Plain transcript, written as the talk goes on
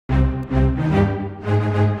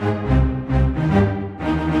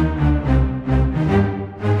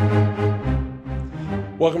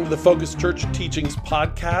Welcome to the Focus Church Teachings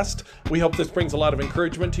podcast. We hope this brings a lot of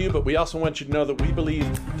encouragement to you, but we also want you to know that we believe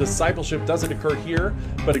discipleship doesn't occur here,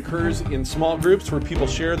 but occurs in small groups where people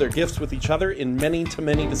share their gifts with each other in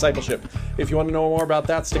many-to-many discipleship. If you want to know more about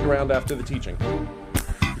that, stick around after the teaching.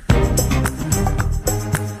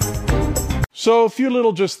 So a few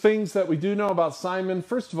little just things that we do know about Simon.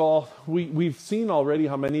 First of all, we've seen already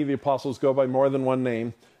how many of the apostles go by more than one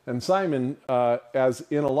name. And Simon, as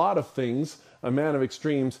in a lot of things, a man of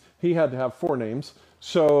extremes, he had to have four names.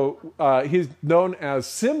 So he's known as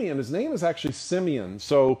Simeon. His name is actually Simeon.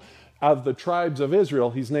 So of the tribes of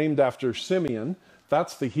Israel, he's named after Simeon.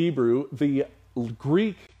 That's the Hebrew. The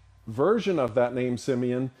Greek version of that name,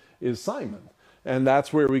 Simeon, is Simon. And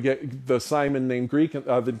that's where we get the Simon name Greek,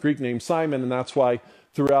 the Greek name Simon. And that's why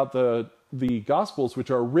throughout the Gospels,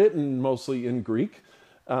 which are written mostly in Greek,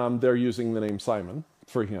 they're using the name Simon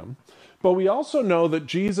for him. But we also know that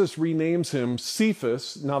Jesus renames him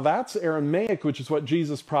Cephas. Now that's Aramaic, which is what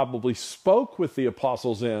Jesus probably spoke with the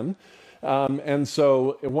apostles in. And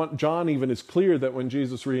so John even is clear that when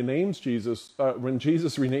Jesus renames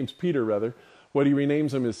Peter, what he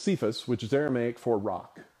renames him is Cephas, which is Aramaic for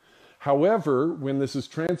rock. However, when this is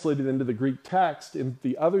translated into the Greek text in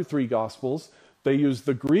the other three Gospels, they use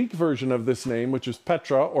the Greek version of this name, which is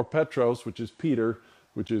Petra or Petros, which is Peter,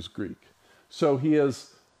 which is Greek. So he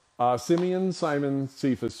is Simeon, Simon,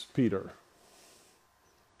 Cephas, Peter,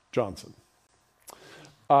 Johnson.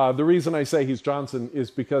 The reason I say he's Johnson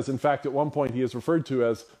is because, in fact, at one point he is referred to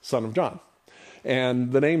as son of John.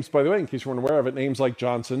 And the names, by the way, in case you weren't aware of it, names like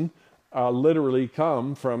Johnson literally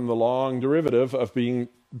come from the long derivative of being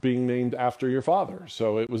named after your father.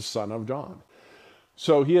 So it was son of John.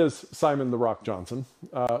 So he is Simon the Rock Johnson.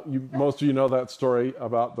 Most of you know that story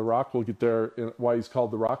about the rock. We'll get there, why he's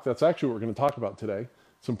called the rock. That's actually what we're going to talk about today.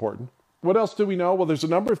 It's important. What else do we know? Well, there's a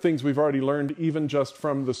number of things we've already learned, even just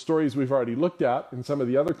from the stories we've already looked at in some of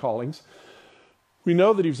the other callings. We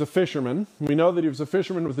know that he was a fisherman. We know that he was a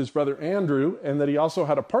fisherman with his brother Andrew, and that he also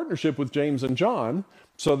had a partnership with James and John.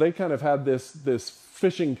 So they kind of had this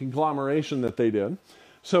fishing conglomeration that they did.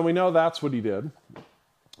 So we know that's what he did.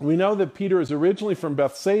 We know that Peter is originally from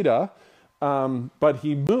Bethsaida, but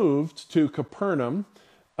he moved to Capernaum.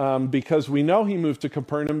 Because we know he moved to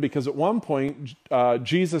Capernaum because at one point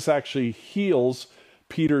Jesus actually heals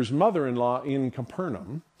Peter's mother-in-law in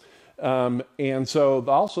Capernaum. And so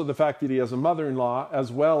also the fact that he has a mother-in-law,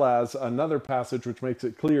 as well as another passage which makes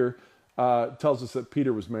it clear, tells us that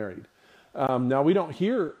Peter was married. Now we don't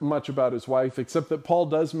hear much about his wife, except that Paul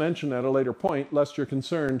does mention at a later point, lest you're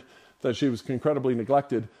concerned that she was incredibly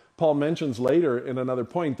neglected. Paul mentions later in another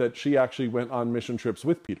point that she actually went on mission trips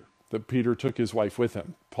with Peter. That Peter took his wife with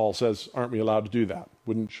him. Paul says, aren't we allowed to do that?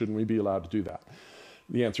 Shouldn't we be allowed to do that?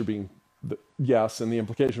 The answer being yes, and the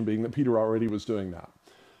implication being that Peter already was doing that.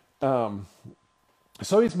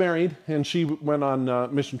 So he's married, and she went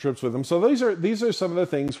on mission trips with him. So these are some of the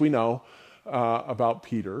things we know about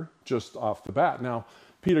Peter just off the bat. Now,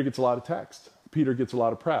 Peter gets a lot of text. Peter gets a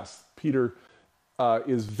lot of press. Peter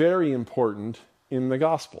is very important in the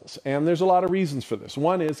Gospels, and there's a lot of reasons for this.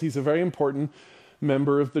 One is he's a very important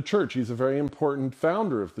member of the church. He's a very important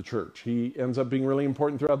founder of the church. He ends up being really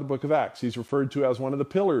important throughout the book of Acts. He's referred to as one of the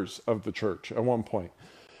pillars of the church at one point.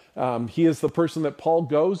 He is the person that Paul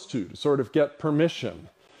goes to sort of get permission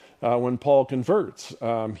when Paul converts.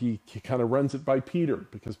 He kind of runs it by Peter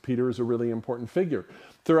because Peter is a really important figure.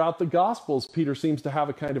 Throughout the Gospels, Peter seems to have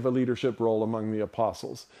a kind of a leadership role among the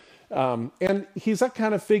apostles. And he's that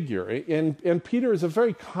kind of figure. And Peter is a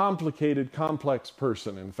very complicated, complex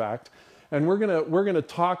person, in fact. And we're gonna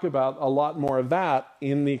talk about a lot more of that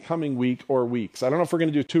in the coming week or weeks. I don't know if we're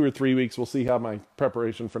gonna do 2 or 3 weeks. We'll see how my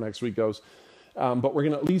preparation for next week goes. But we're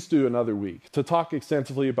gonna at least do another week to talk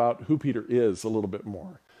extensively about who Peter is a little bit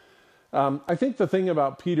more. I think the thing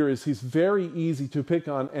about Peter is he's very easy to pick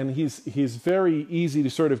on, and he's very easy to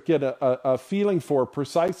sort of get a feeling for,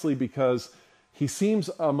 precisely because he seems,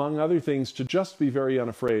 among other things, to just be very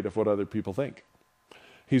unafraid of what other people think.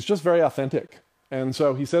 He's just very authentic. And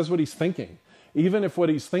so he says what he's thinking, even if what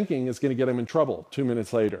he's thinking is going to get him in trouble 2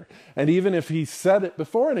 minutes later. And even if he said it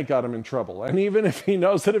before and it got him in trouble. And even if he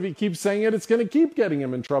knows that if he keeps saying it, it's going to keep getting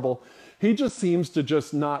him in trouble. He just seems to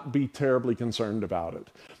just not be terribly concerned about it.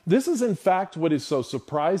 This is, in fact, what is so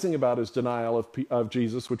surprising about his denial of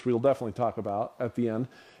Jesus, which we'll definitely talk about at the end,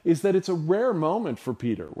 is that it's a rare moment for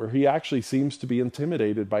Peter where he actually seems to be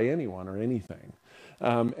intimidated by anyone or anything.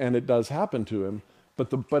 And it does happen to him.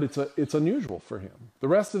 But it's unusual for him. The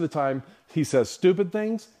rest of the time, he says stupid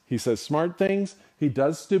things, he says smart things, he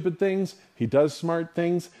does stupid things, he does smart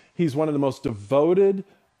things. He's one of the most devoted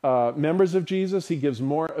members of Jesus. He gives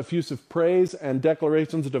more effusive praise and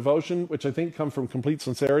declarations of devotion, which I think come from complete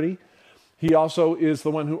sincerity. He also is the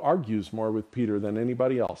one who argues more with Peter than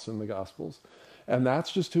anybody else in the Gospels. And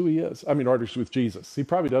that's just who he is. I mean, argues with Jesus. He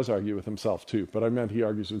probably does argue with himself too, but I meant he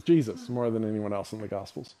argues with Jesus more than anyone else in the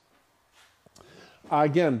Gospels.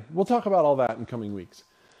 Again, we'll talk about all that in coming weeks.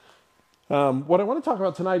 What I want to talk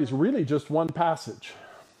about tonight is really just one passage.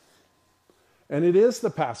 And it is the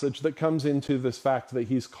passage that comes into this fact that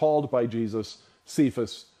he's called by Jesus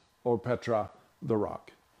Cephas, or Petra, the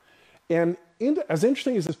rock. And as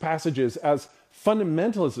interesting as this passage is, as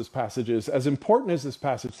fundamental as this passage is, as important as this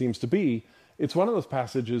passage seems to be, it's one of those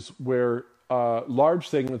passages where large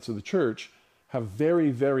segments of the church have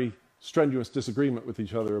very, very strenuous disagreement with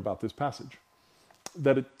each other about this passage.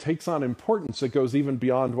 That it takes on importance that goes even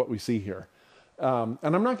beyond what we see here. And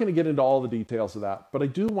I'm not going to get into all the details of that, but I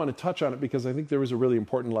do want to touch on it because I think there is a really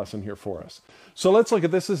important lesson here for us. So let's look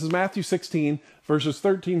at this. This is Matthew 16, verses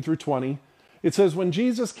 13 through 20. It says, when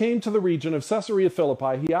Jesus came to the region of Caesarea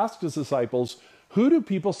Philippi, he asked his disciples, "Who do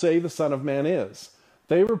people say the Son of Man is?"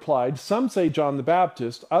 They replied, "Some say John the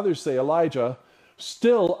Baptist, others say Elijah,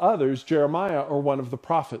 still others Jeremiah or one of the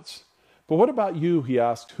prophets. But what about you?" he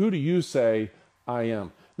asked. "Who do you say I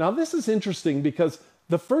am?" Now this is interesting because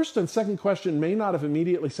the first and second question may not have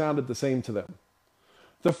immediately sounded the same to them.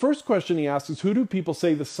 The first question he asks is, who do people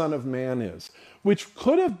say the Son of Man is? Which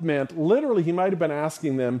could have meant, literally, he might have been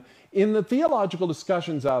asking them, in the theological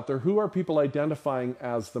discussions out there, who are people identifying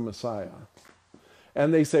as the Messiah?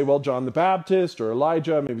 And they say, well, John the Baptist or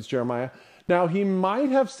Elijah, maybe it's Jeremiah. Now, he might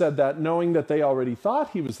have said that knowing that they already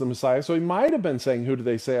thought he was the Messiah, so he might have been saying, who do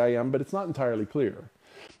they say I am? But it's not entirely clear.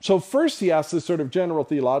 So first he asks this sort of general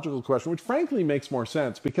theological question, which frankly makes more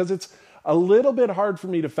sense because it's a little bit hard for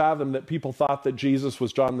me to fathom that people thought that Jesus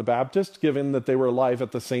was John the Baptist, given that they were alive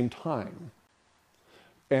at the same time.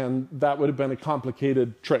 And that would have been a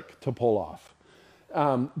complicated trick to pull off.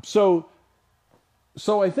 So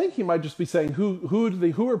I think he might just be saying,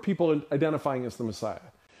 who are people identifying as the Messiah?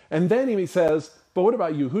 And then he says, but what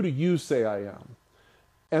about you? Who do you say I am?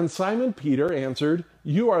 And Simon Peter answered,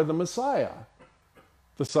 you are the Messiah,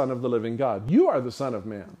 the Son of the living God. You are the Son of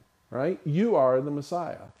Man, right? You are the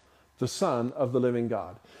Messiah, the Son of the living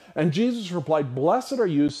God. And Jesus replied, blessed are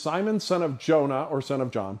you, Simon, son of Jonah, or son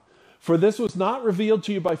of John, for this was not revealed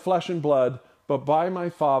to you by flesh and blood, but by my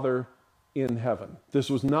Father in heaven. This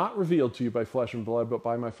was not revealed to you by flesh and blood, but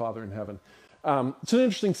by my Father in heaven. It's an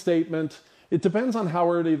interesting statement. It depends on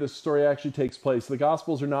how early this story actually takes place. The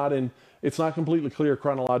Gospels are not in, it's not completely clear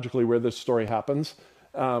chronologically where this story happens.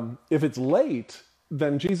 If it's late,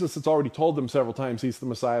 then Jesus has already told them several times he's the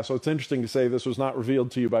Messiah. So it's interesting to say this was not revealed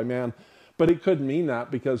to you by man. But it could mean that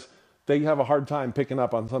because they have a hard time picking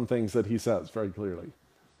up on some things that he says very clearly.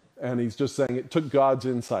 And he's just saying it took God's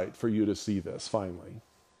insight for you to see this finally.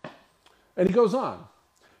 And he goes on.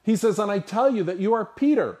 He says, and I tell you that you are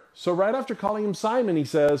Peter. So right after calling him Simon, he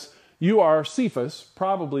says, you are Cephas,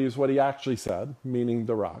 probably is what he actually said, meaning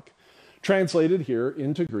the rock. Translated here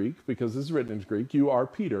into Greek, because this is written into Greek, you are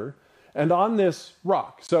Peter, and on this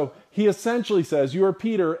rock. So he essentially says, you are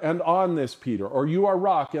Peter, and on this Peter, or you are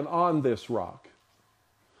rock, and on this rock,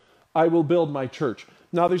 I will build my church.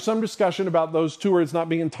 Now there's some discussion about those two words not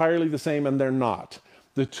being entirely the same, and they're not.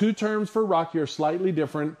 The two terms for rock here are slightly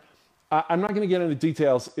different. I'm not going to get into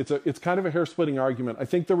details. It's kind of a hair-splitting argument. I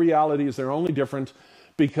think the reality is they're only different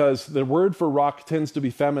because the word for rock tends to be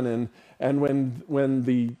feminine, and when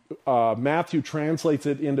the Matthew translates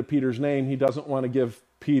it into Peter's name, he doesn't want to give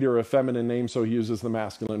Peter a feminine name, so he uses the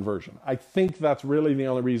masculine version. I think that's really the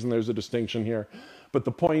only reason there's a distinction here. But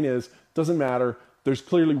the point is, it doesn't matter. There's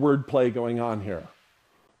clearly wordplay going on here.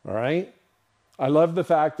 All right? I love the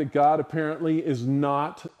fact that God apparently is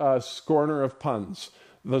not a scorner of puns.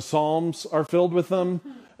 The Psalms are filled with them,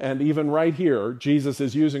 and even right here, Jesus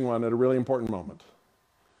is using one at a really important moment.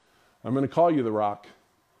 I'm going to call you the rock,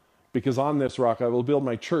 because on this rock I will build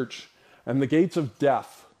my church, and the gates of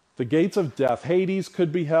death, Hades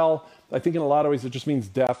could be hell. I think in a lot of ways it just means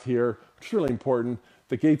death here, which is really important.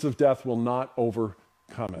 The gates of death will not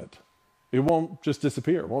overcome it. It won't just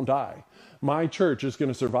disappear, it won't die. My church is going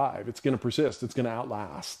to survive, it's going to persist, it's going to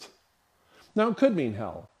outlast. Now it could mean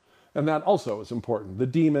hell. And that also is important. The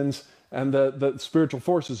demons and the spiritual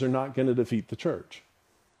forces are not going to defeat the church.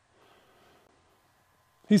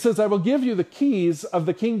 He says, I will give you the keys of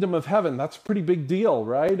the kingdom of heaven. That's a pretty big deal,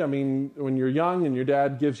 right? I mean, when you're young and your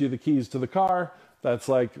dad gives you the keys to the car, that's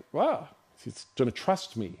like, wow, he's going to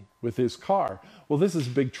trust me with his car. Well, this is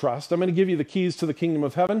a big trust. I'm going to give you the keys to the kingdom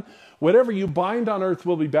of heaven. Whatever you bind on earth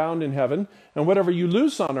will be bound in heaven, and whatever you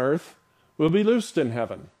loose on earth will be loosed in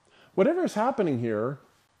heaven. Whatever is happening here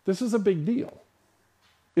This is a big deal.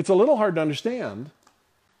 It's a little hard to understand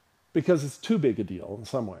because it's too big a deal in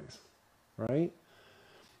some ways, right?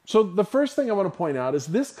 So the first thing I want to point out is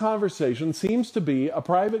this conversation seems to be a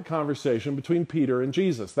private conversation between Peter and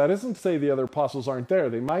Jesus. That isn't to say the other apostles aren't there.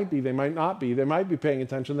 They might be, they might not be. They might be paying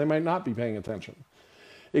attention, they might not be paying attention.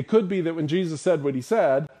 It could be that when Jesus said what he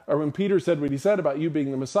said, or when Peter said what he said about you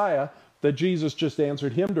being the Messiah, that Jesus just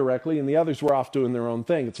answered him directly and the others were off doing their own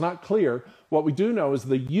thing. It's not clear. What we do know is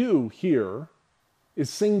the you here is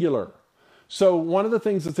singular. So one of the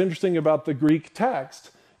things that's interesting about the Greek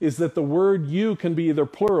text is that the word you can be either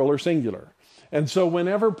plural or singular. And so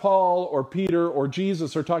whenever Paul or Peter or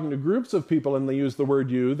Jesus are talking to groups of people and they use the word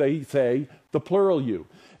you, they say the plural you.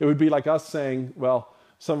 It would be like us saying, well,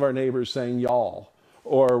 some of our neighbors saying y'all.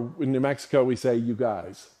 Or in New Mexico, we say you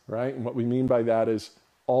guys, right? And what we mean by that is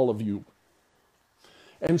all of you.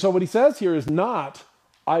 And so what he says here is not,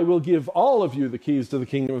 I will give all of you the keys to the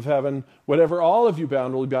kingdom of heaven. Whatever all of you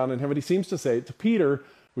bound will be bound in heaven. He seems to say it to Peter,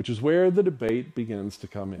 which is where the debate begins to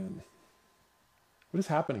come in. What is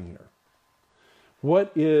happening here?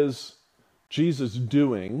 What is Jesus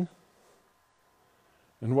doing?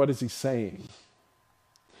 And what is he saying?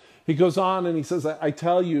 He goes on and he says, I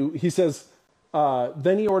tell you, he says,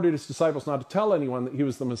 then he ordered his disciples not to tell anyone that he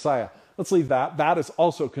was the Messiah. Let's leave that. That is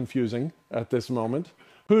also confusing at this moment.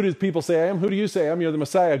 Who do people say I am? Who do you say I am? You're the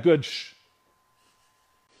Messiah. Good. Shh.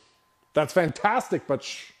 That's fantastic, but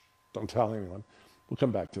shh. Don't tell anyone. We'll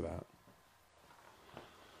come back to that.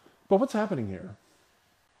 But what's happening here?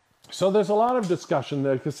 So there's a lot of discussion.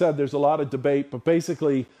 Like I said, there's a lot of debate, but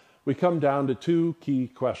basically we come down to two key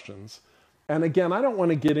questions. And again, I don't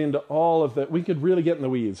want to get into all of that. We could really get in the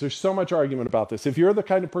weeds. There's so much argument about this. If you're the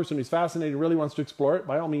kind of person who's fascinated, really wants to explore it,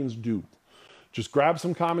 by all means do. Just grab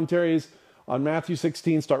some commentaries on Matthew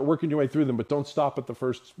 16, start working your way through them, but don't stop at the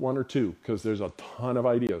first one or two, because there's a ton of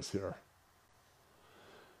ideas here.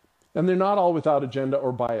 And they're not all without agenda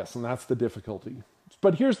or bias, and that's the difficulty.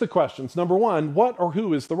 But here's the questions. Number one, what or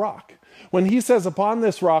who is the rock? When he says, upon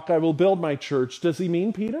this rock I will build my church, does he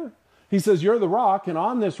mean Peter? He says, you're the rock, and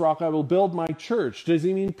on this rock I will build my church. Does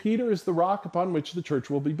he mean Peter is the rock upon which the church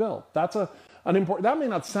will be built? That's an important, that may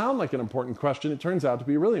not sound like an important question. It turns out to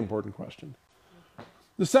be a really important question.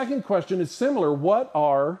 The second question is similar. What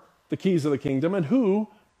are the keys of the kingdom and who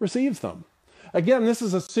receives them? Again, this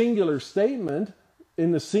is a singular statement.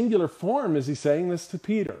 In the singular form is he saying this to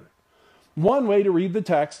Peter. One way to read the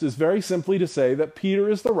text is very simply to say that Peter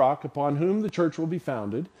is the rock upon whom the church will be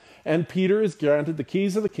founded, and Peter is granted the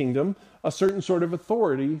keys of the kingdom, a certain sort of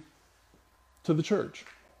authority to the church.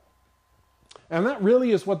 And that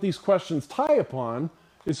really is what these questions tie upon,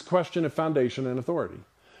 is question of foundation and authority.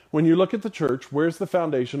 When you look at the church, where's the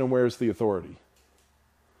foundation and where's the authority?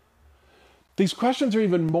 These questions are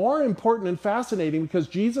even more important and fascinating because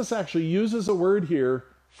Jesus actually uses a word here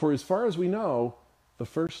for, as far as we know, the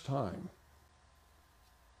first time.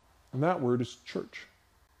 And that word is church.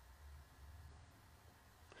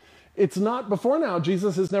 It's not, before now,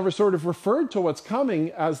 Jesus has never sort of referred to what's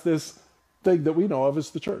coming as this thing that we know of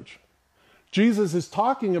as the church. Jesus is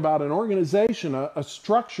talking about an organization, a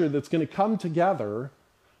structure that's going to come together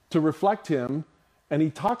to reflect him, and he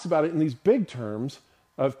talks about it in these big terms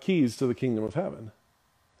of keys to the kingdom of heaven.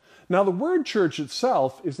 Now, the word church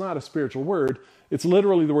itself is not a spiritual word. It's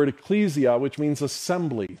literally the word ecclesia, which means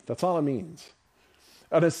assembly. That's all it means.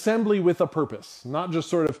 An assembly with a purpose, not just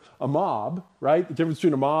sort of a mob, right? The difference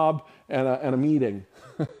between a mob and a meeting.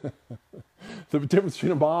 The difference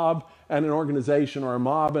between a mob and an organization, or a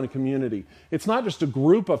mob and a community. It's not just a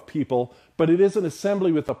group of people, but it is an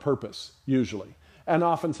assembly with a purpose, usually, and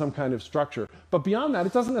often some kind of structure. But beyond that,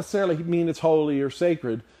 it doesn't necessarily mean it's holy or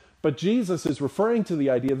sacred, but Jesus is referring to the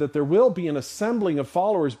idea that there will be an assembling of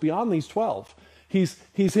followers beyond these 12. He's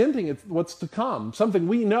hinting at what's to come, something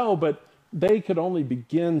we know, but they could only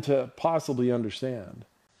begin to possibly understand.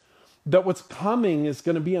 That what's coming is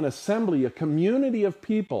going to be an assembly, a community of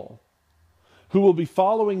people who will be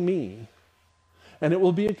following me. And it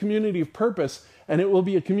will be a community of purpose, and it will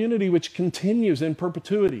be a community which continues in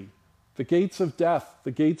perpetuity. The gates of death,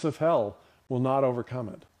 the gates of hell will not overcome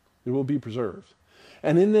it. It will be preserved.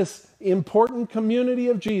 And in this important community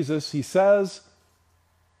of Jesus, he says,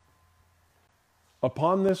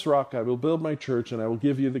 upon this rock I will build my church, and I will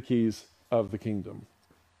give you the keys of the kingdom.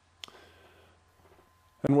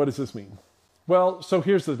 And what does this mean? Well, so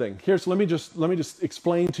here's the thing. Let me just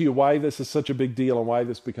explain to you why this is such a big deal and why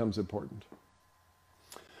this becomes important.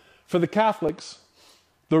 For the Catholics,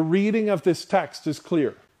 the reading of this text is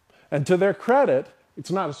clear. And to their credit,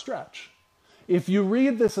 it's not a stretch. If you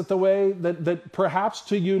read this at the way that perhaps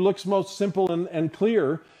to you looks most simple and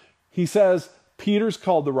clear, he says, Peter's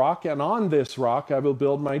called the rock, and on this rock I will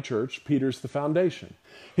build my church. Peter's the foundation.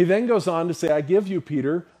 He then goes on to say, I give you,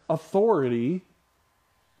 Peter, authority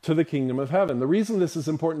to the kingdom of heaven. The reason this is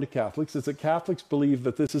important to Catholics is that Catholics believe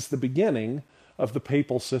that this is the beginning of the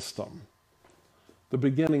papal system, the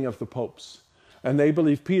beginning of the popes. And they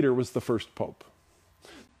believe Peter was the first pope.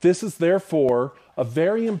 This is therefore a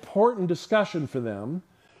very important discussion for them,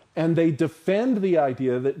 and they defend the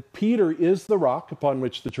idea that Peter is the rock upon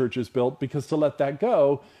which the church is built, because to let that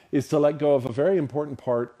go is to let go of a very important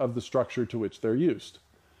part of the structure to which they're used.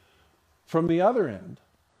 From the other end,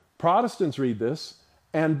 Protestants read this,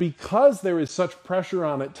 and because there is such pressure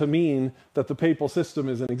on it to mean that the papal system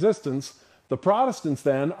is in existence, the Protestants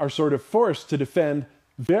then are sort of forced to defend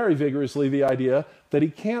very vigorously the idea that he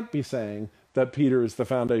can't be saying that Peter is the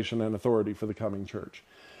foundation and authority for the coming church.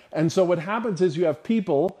 And so what happens is you have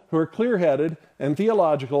people who are clear-headed and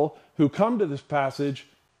theological who come to this passage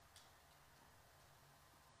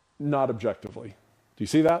not objectively. Do you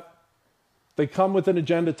see that? They come with an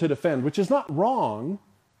agenda to defend, which is not wrong,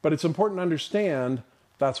 but it's important to understand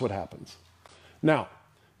that's what happens. Now,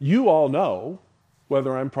 you all know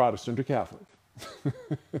whether I'm Protestant or Catholic.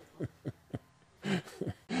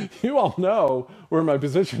 You all know where my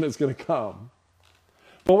position is going to come.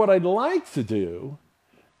 But what I'd like to do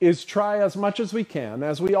is try as much as we can,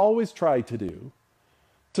 as we always try to do,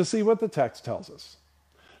 to see what the text tells us.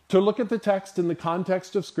 To look at the text in the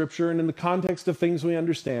context of Scripture and in the context of things we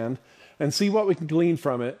understand, and see what we can glean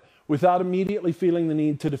from it without immediately feeling the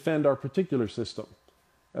need to defend our particular system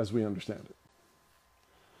as we understand it.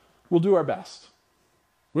 We'll do our best.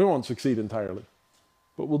 We won't succeed entirely,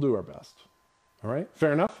 but we'll do our best. All right?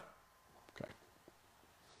 Fair enough? Okay.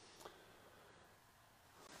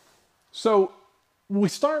 So we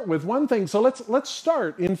start with one thing. So let's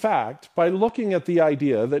start, in fact, by looking at the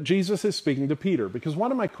idea that Jesus is speaking to Peter. Because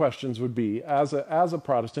one of my questions would be, as a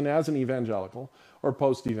Protestant, as an evangelical, or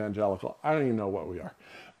post-evangelical, I don't even know what we are,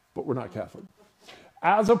 but we're not Catholic.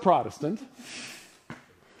 As a Protestant,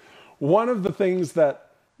 one of the things that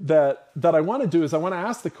I want to do is I want to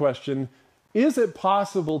ask the question, is it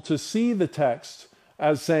possible to see the text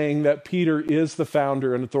as saying that Peter is the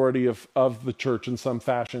founder and authority of the church in some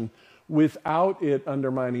fashion without it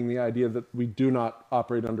undermining the idea that we do not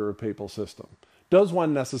operate under a papal system? Does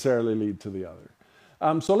one necessarily lead to the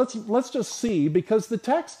other? So let's just see, because the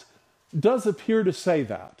text does appear to say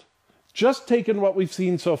that. Just taken what we've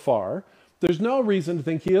seen so far, there's no reason to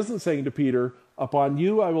think he isn't saying to Peter, upon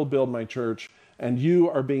you I will build my church, and you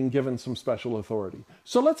are being given some special authority.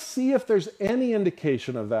 So let's see if there's any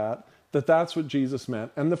indication of that that's what Jesus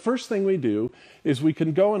meant. And the first thing we do is we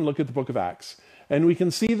can go and look at the book of Acts, and we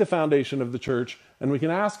can see the foundation of the church, and we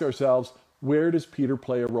can ask ourselves, where does Peter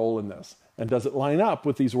play a role in this? And does it line up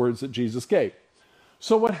with these words that Jesus gave?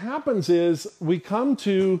 So what happens is we come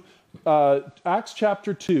to Acts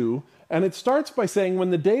chapter 2, and it starts by saying, when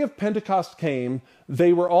the day of Pentecost came,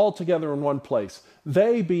 they were all together in one place.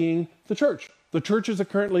 They being the church. The church as it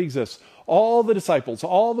currently exists. All the disciples,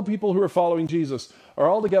 all the people who are following Jesus are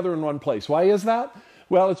all together in one place. Why is that?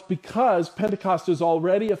 Well, it's because Pentecost is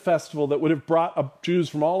already a festival that would have brought Jews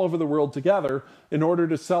from all over the world together in order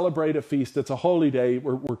to celebrate a feast. It's a holy day.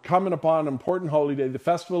 We're coming upon an important holy day, the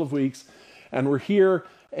Festival of Weeks, and we're here,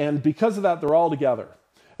 and because of that, they're all together.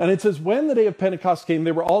 And it says, when the day of Pentecost came,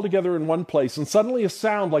 they were all together in one place, and suddenly a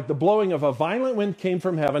sound like the blowing of a violent wind came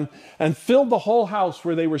from heaven and filled the whole house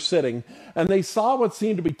where they were sitting. And they saw what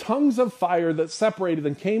seemed to be tongues of fire that separated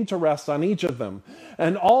and came to rest on each of them.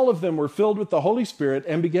 And all of them were filled with the Holy Spirit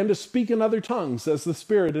and began to speak in other tongues as the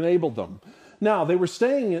Spirit enabled them. Now there were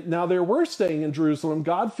staying in Jerusalem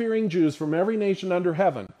God-fearing Jews from every nation under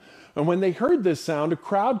heaven. And when they heard this sound, a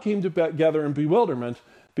crowd came together in bewilderment,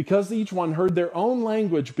 because each one heard their own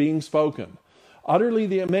language being spoken.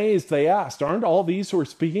 Utterly amazed, they asked, aren't all these who are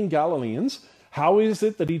speaking Galileans? How is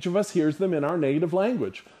it that each of us hears them in our native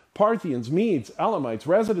language? Parthians, Medes, Elamites,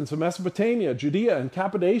 residents of Mesopotamia, Judea and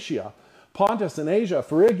Cappadocia, Pontus and Asia,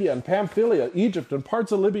 Phrygia and Pamphylia, Egypt and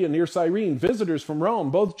parts of Libya near Cyrene, visitors from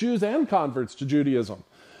Rome, both Jews and converts to Judaism,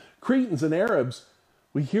 Cretans and Arabs,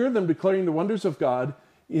 we hear them declaring the wonders of God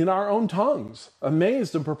in our own tongues.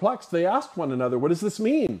 Amazed and perplexed, they asked one another, what does this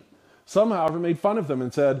mean? Some, however, made fun of them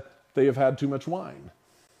and said, they have had too much wine.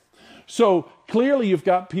 So clearly you've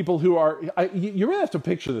got people who are, you really have to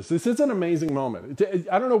picture this. This is an amazing moment.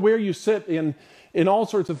 I don't know where you sit in all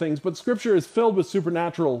sorts of things, but Scripture is filled with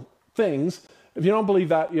supernatural things. If you don't believe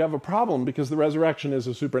that, you have a problem, because the resurrection is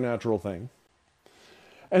a supernatural thing.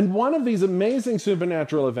 And one of these amazing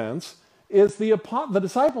supernatural events is the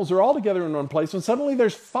disciples are all together in one place, and suddenly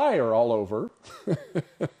there's fire all over.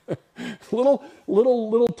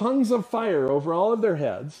 little tongues of fire over all of their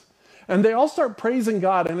heads. And they all start praising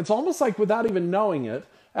God. And it's almost like without even knowing it,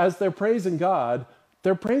 as they're praising God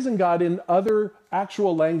in other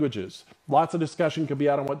actual languages. Lots of discussion could be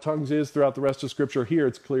had on what tongues is throughout the rest of Scripture. Here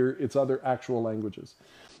it's clear it's other actual languages.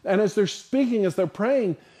 And as they're speaking, as they're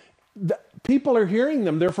praying, people are hearing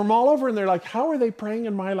them. They're from all over, and they're like, how are they praying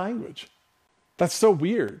in my language? That's so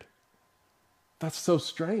weird. That's so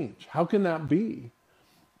strange. How can that be?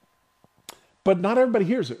 But not everybody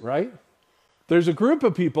hears it, right? There's a group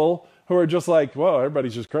of people who are just like, whoa,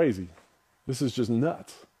 everybody's just crazy. This is just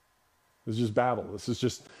nuts. This is just babble. This is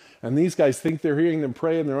just, and these guys think they're hearing them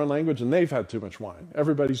pray in their own language, and they've had too much wine.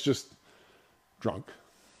 Everybody's just drunk.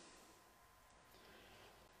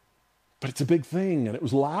 But it's a big thing, and it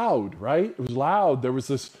was loud, right? It was loud. There was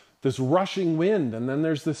this rushing wind, and then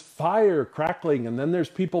there's this fire crackling, and then there's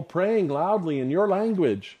people praying loudly in your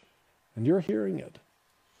language, and you're hearing it.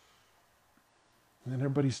 And then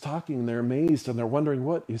everybody's talking, and they're amazed, and they're wondering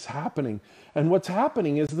what is happening. And what's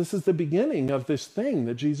happening is this is the beginning of this thing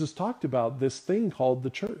that Jesus talked about, this thing called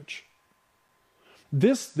the church.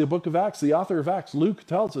 The book of Acts, the author of Acts, Luke,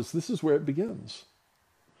 tells us this is where it begins.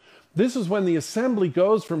 This is when the assembly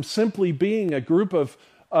goes from simply being a group of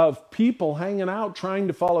people hanging out trying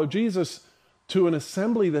to follow Jesus to an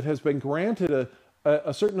assembly that has been granted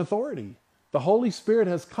a certain authority. The Holy Spirit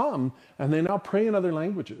has come, and they now pray in other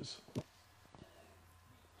languages.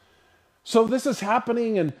 So this is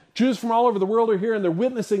happening, and Jews from all over the world are here, and they're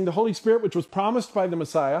witnessing the Holy Spirit, which was promised by the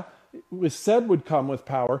Messiah, was said would come with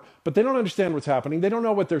power, but they don't understand what's happening. They don't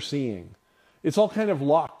know what they're seeing. It's all kind of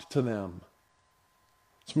locked to them.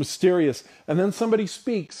 It's mysterious. And then somebody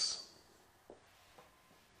speaks.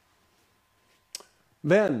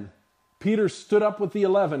 Then Peter stood up with the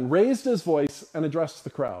 11, raised his voice, and addressed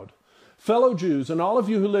the crowd. Fellow Jews, and all of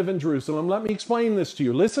you who live in Jerusalem, let me explain this to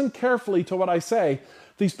you. Listen carefully to what I say.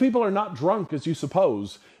 These people are not drunk, as you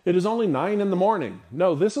suppose. It is only 9 a.m.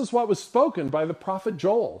 No, this is what was spoken by the prophet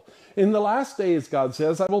Joel. In the last days, God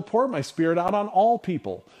says, I will pour my spirit out on all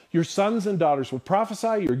people. Your sons and daughters will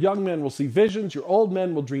prophesy, your young men will see visions, your old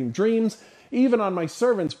men will dream dreams. Even on my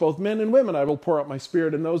servants, both men and women, I will pour out my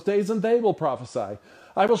spirit in those days, and they will prophesy.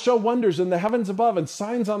 I will show wonders in the heavens above and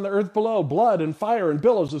signs on the earth below, blood and fire and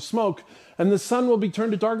billows of smoke. And the sun will be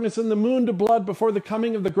turned to darkness and the moon to blood before the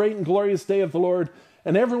coming of the great and glorious day of the Lord.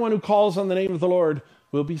 And everyone who calls on the name of the Lord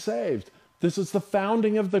will be saved. This is the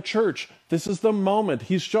founding of the church. This is the moment.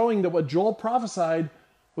 He's showing that what Joel prophesied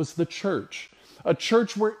was the church. A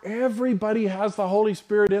church where everybody has the Holy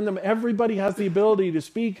Spirit in them. Everybody has the ability to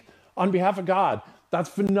speak on behalf of God. That's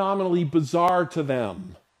phenomenally bizarre to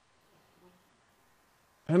them.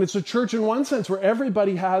 And it's a church in one sense where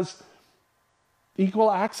everybody has equal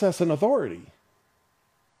access and authority.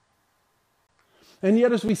 And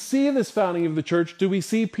yet as we see this founding of the church, do we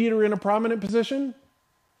see Peter in a prominent position?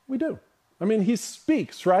 We do. I mean, he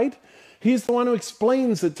speaks, right? He's the one who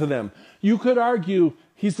explains it to them. You could argue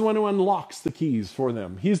he's the one who unlocks the keys for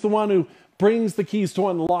them. He's the one who brings the keys to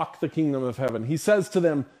unlock the kingdom of heaven. He says to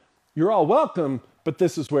them, you're all welcome, but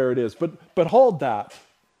this is where it is. But hold that,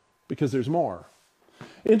 because there's more.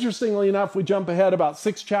 Interestingly enough, we jump ahead about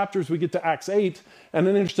 6 chapters, we get to Acts 8, and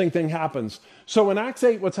an interesting thing happens. So in Acts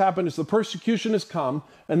 8, what's happened is the persecution has come,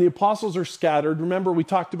 and the apostles are scattered. Remember, we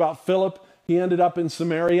talked about Philip. He ended up in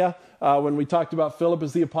Samaria. When we talked about Philip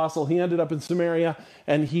as the apostle, he ended up in Samaria,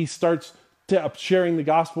 and he starts sharing the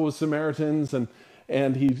gospel with Samaritans,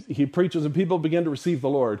 and he preaches, and people begin to receive the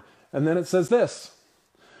Lord. And then it says this,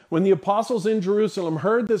 when the apostles in Jerusalem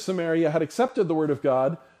heard that Samaria had accepted the word of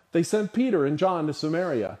God, they sent Peter and John to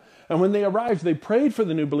Samaria. And when they arrived, they prayed for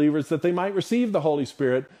the new believers that they might receive the Holy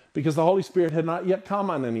Spirit, because the Holy Spirit had not yet come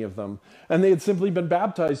on any of them. And they had simply been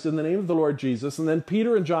baptized in the name of the Lord Jesus. And then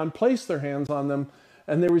Peter and John placed their hands on them,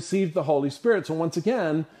 and they received the Holy Spirit. So once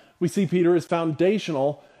again, we see Peter as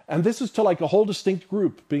foundational, and this is to like a whole distinct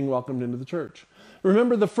group being welcomed into the church.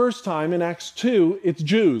 Remember the first time in Acts 2, it's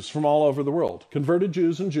Jews from all over the world. Converted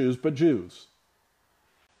Jews and Jews, but Jews.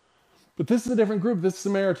 But this is a different group. This is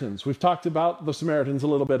Samaritans. We've talked about the Samaritans a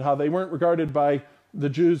little bit, how they weren't regarded by the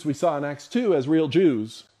Jews we saw in Acts 2 as real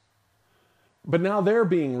Jews. But now they're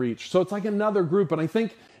being reached. So it's like another group. And I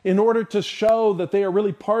think in order to show that they are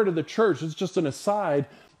really part of the church, it's just an aside,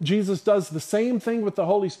 Jesus does the same thing with the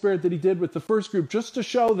Holy Spirit that he did with the first group, just to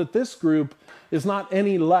show that this group is not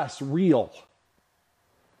any less real.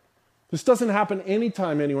 This doesn't happen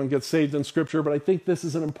anytime anyone gets saved in Scripture, but I think this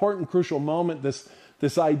is an important, crucial moment,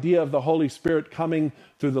 this idea of the Holy Spirit coming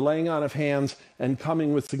through the laying on of hands and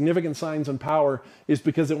coming with significant signs and power, is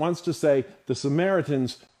because it wants to say the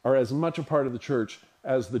Samaritans are as much a part of the church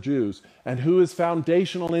as the Jews. And who is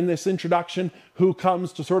foundational in this introduction? Who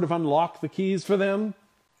comes to sort of unlock the keys for them?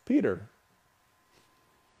 Peter.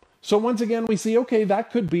 So once again, we see, okay,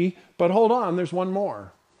 that could be, but hold on, there's one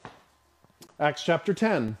more. Acts chapter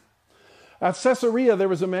 10. At Caesarea, there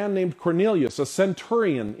was a man named Cornelius, a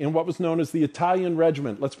centurion in what was known as the Italian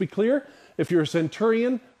regiment. Let's be clear. If you're a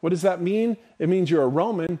centurion, what does that mean? It means you're a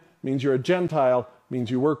Roman, means you're a Gentile, means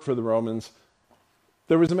you work for the Romans.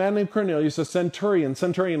 There was a man named Cornelius, a centurion.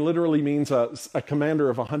 Centurion literally means a commander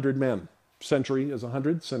of 100 men. Century is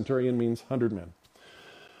 100. Centurion means 100 men.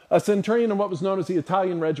 A centurion in what was known as the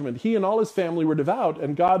Italian regiment. He and all his family were devout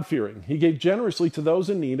and God-fearing. He gave generously to those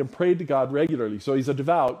in need and prayed to God regularly. So he's a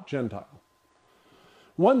devout Gentile.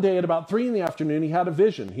 One day at about 3 p.m, he had a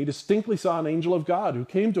vision. He distinctly saw an angel of God who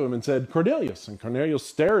came to him and said, "Cornelius." And Cornelius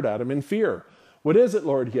stared at him in fear. "What is it,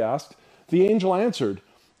 Lord?" he asked. The angel answered,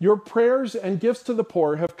 "Your prayers and gifts to the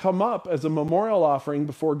poor have come up as a memorial offering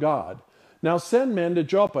before God. Now send men to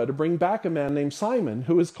Joppa to bring back a man named Simon,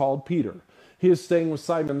 who is called Peter. He is staying with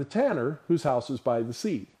Simon the tanner, whose house is by the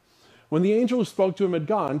sea." When the angel who spoke to him had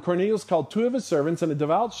gone, Cornelius called 2 of his servants and a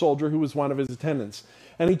devout soldier who was one of his attendants.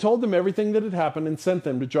 And he told them everything that had happened and sent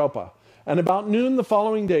them to Joppa. And about noon the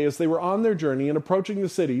following day, as they were on their journey and approaching the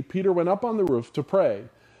city, Peter went up on the roof to pray.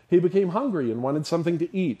 He became hungry and wanted something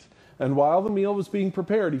to eat. And while the meal was being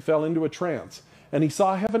prepared, he fell into a trance. And he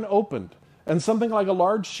saw heaven opened, and something like a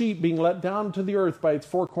large sheet being let down to the earth by its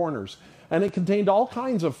 4 corners. And it contained all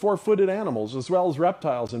kinds of 4-footed animals, as well as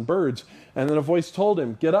reptiles and birds. And then a voice told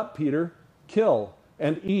him, "Get up, Peter, kill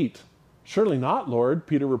and eat." "Surely not, Lord,"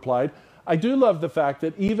 Peter replied. I do love the fact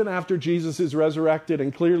that even after Jesus is resurrected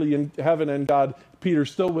and clearly in heaven and God,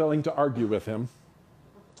 Peter's still willing to argue with him.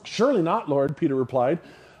 "Surely not, Lord," Peter replied.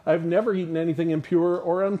 "I've never eaten anything impure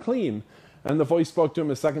or unclean." And the voice spoke to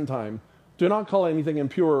him a second time. "Do not call anything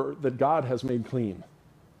impure that God has made clean."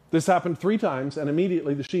 This happened 3 times, and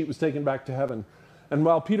immediately the sheet was taken back to heaven. And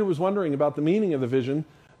while Peter was wondering about the meaning of the vision,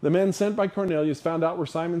 the men sent by Cornelius found out where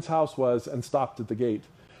Simon's house was and stopped at the gate.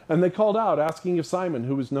 And they called out, asking if Simon,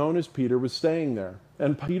 who was known as Peter, was staying there.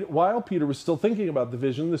 And while Peter was still thinking about the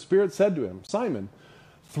vision, the Spirit said to him, "Simon,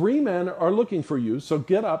 3 men are looking for you, so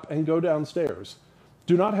get up and go downstairs.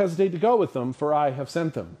 Do not hesitate to go with them, for I have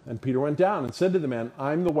sent them." And Peter went down and said to the men,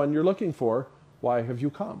 "I'm the one you're looking for. Why have you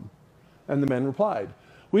come?" And the men replied,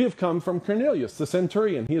 "We have come from Cornelius, the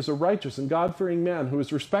centurion. He is a righteous and God-fearing man who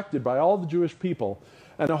is respected by all the Jewish people.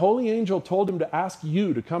 And a holy angel told him to ask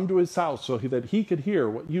you to come to his house so that he could hear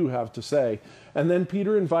what you have to say." And then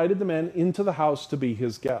Peter invited the men into the house to be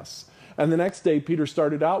his guests. And the next day Peter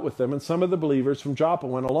started out with them, and some of the believers from Joppa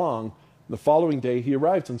went along. The following day he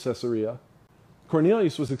arrived in Caesarea.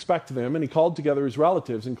 Cornelius was expecting them, and he called together his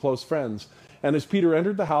relatives and close friends. And as Peter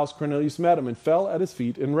entered the house, Cornelius met him and fell at his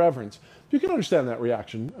feet in reverence. You can understand that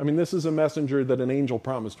reaction. I mean, this is a messenger that an angel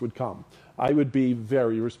promised would come. I would be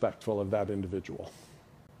very respectful of that individual.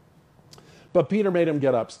 But Peter made him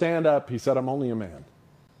get up. "Stand up," he said, "I'm only a man."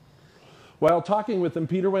 While talking with them,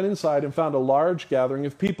 Peter went inside and found a large gathering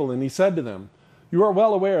of people, and he said to them, "You are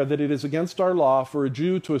well aware that it is against our law for a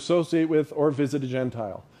Jew to associate with or visit a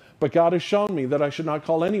Gentile. But God has shown me that I should not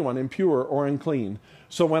call anyone impure or unclean.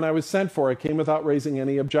 So when I was sent for, I came without raising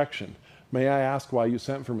any objection. May I ask why you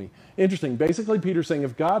sent for me?" Interesting. Basically, Peter's saying,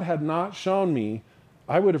 if God had not shown me,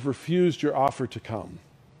 I would have refused your offer to come.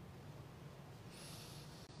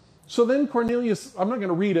 So then Cornelius, I'm not going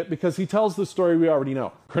to read it because he tells the story we already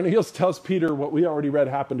know. Cornelius tells Peter what we already read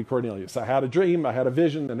happened to Cornelius. "I had a dream, I had a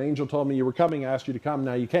vision, an angel told me you were coming, I asked you to come,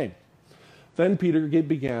 now you came." Then Peter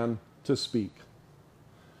began to speak.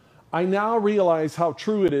 "I now realize how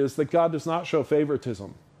true it is that God does not show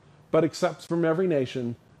favoritism, but accepts from every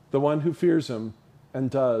nation the one who fears him and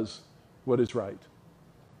does what is right."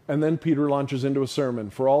 And then Peter launches into a sermon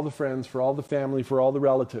for all the friends, for all the family, for all the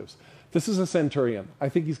relatives. This is a centurion. I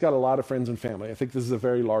think he's got a lot of friends and family. I think this is a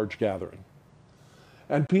very large gathering.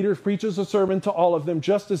 And Peter preaches a sermon to all of them,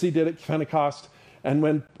 just as he did at Pentecost. And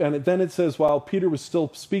then it says, while Peter was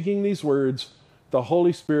still speaking these words, the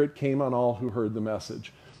Holy Spirit came on all who heard the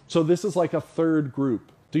message. So this is like a third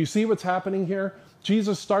group. Do you see what's happening here?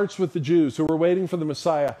 Jesus starts with the Jews who were waiting for the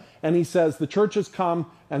Messiah, and he says the church has come,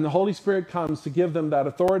 and the Holy Spirit comes to give them that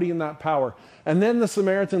authority and that power. And then the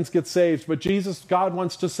Samaritans get saved, but God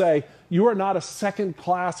wants to say, you are not a second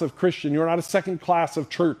class of Christian. You are not a second class of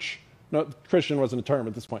church. No, Christian wasn't a term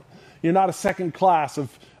at this point. You're not a second class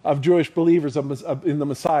of Jewish believers in the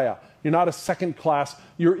Messiah. You're not a second class.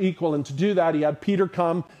 You're equal. And to do that, he had Peter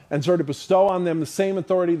come and sort of bestow on them the same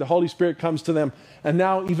authority. The Holy Spirit comes to them. And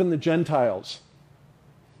now even the Gentiles,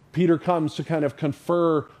 Peter comes to kind of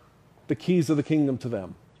confer the keys of the kingdom to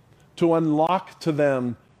them, to unlock to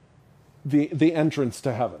them the entrance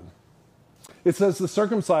to heaven. It says the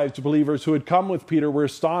circumcised believers who had come with Peter were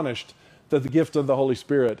astonished that the gift of the Holy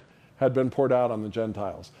Spirit had been poured out on the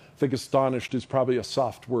Gentiles. I think astonished is probably a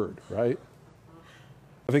soft word, right?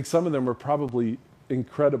 I think some of them were probably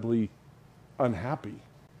incredibly unhappy.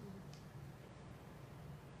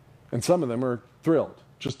 And some of them are thrilled.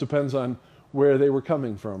 Just depends on where they were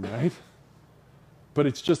coming from, right? But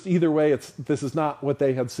it's just either way, this is not what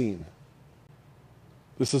they had seen.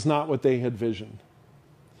 This is not what they had visioned.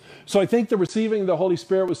 So I think the receiving the Holy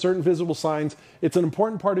Spirit with certain visible signs, it's an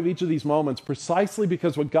important part of each of these moments, precisely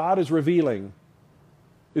because what God is revealing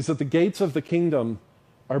is that the gates of the kingdom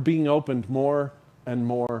are being opened more and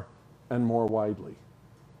more and more widely.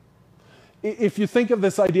 If you think of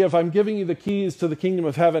this idea of I'm giving you the keys to the kingdom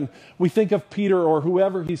of heaven, we think of Peter or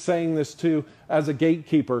whoever he's saying this to as a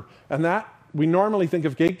gatekeeper. And that, we normally think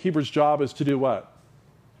of gatekeeper's job is to do what?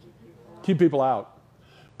 Keep people out.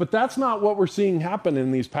 But that's not what we're seeing happen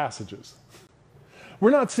in these passages. We're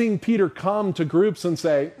not seeing Peter come to groups and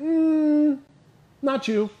say, not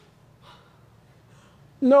you.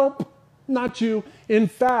 Nope, not you. In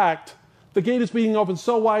fact, the gate is being opened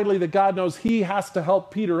so widely that God knows he has to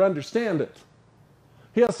help Peter understand it.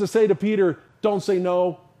 He has to say to Peter, don't say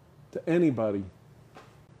no to anybody.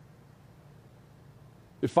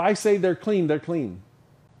 If I say they're clean, they're clean.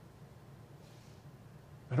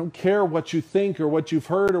 I don't care what you think or what you've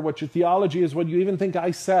heard or what your theology is, what you even think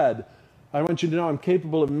I said. I want you to know I'm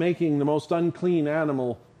capable of making the most unclean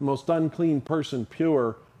animal, the most unclean person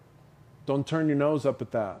pure. Don't turn your nose up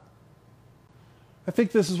at that. I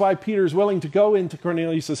think this is why Peter is willing to go into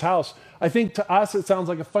Cornelius' house. I think to us it sounds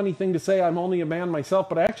like a funny thing to say, I'm only a man myself,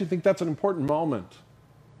 but I actually think that's an important moment.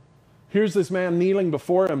 Here's this man kneeling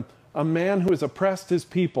before him, a man who has oppressed his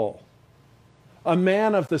people. A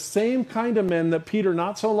man of the same kind of men that Peter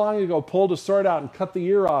not so long ago pulled a sword out and cut the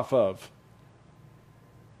ear off of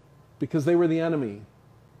because they were the enemy.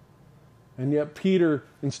 And yet Peter,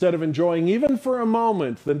 instead of enjoying even for a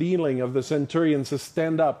moment the kneeling of the centurion, says,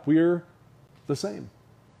 stand up, we're the same.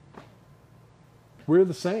 We're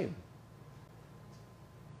the same.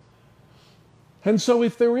 And so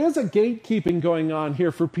if there is a gatekeeping going on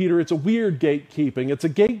here for Peter, it's a weird gatekeeping. It's a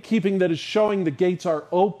gatekeeping that is showing the gates are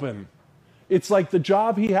open. It's like the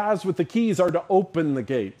job he has with the keys are to open the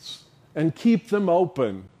gates and keep them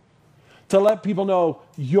open, to let people know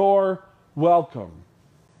you're welcome.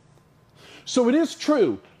 So it is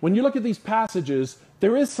true, when you look at these passages,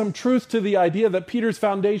 there is some truth to the idea that Peter's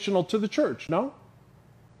foundational to the church, no?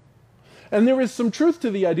 And there is some truth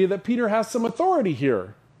to the idea that Peter has some authority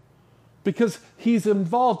here, because he's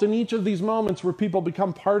involved in each of these moments where people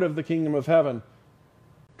become part of the kingdom of heaven.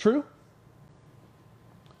 True?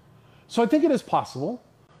 So I think it is possible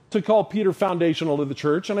to call Peter foundational to the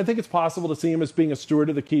church, and I think it's possible to see him as being a steward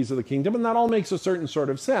of the keys of the kingdom, and that all makes a certain sort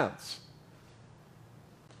of sense.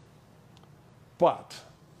 But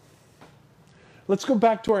let's go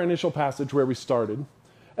back to our initial passage where we started,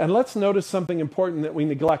 and let's notice something important that we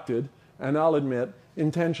neglected, and I'll admit,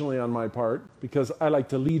 intentionally on my part, because I like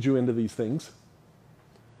to lead you into these things.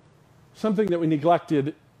 Something that we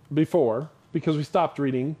neglected before, because we stopped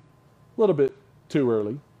reading a little bit too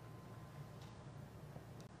early.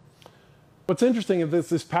 What's interesting is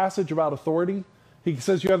this passage about authority. He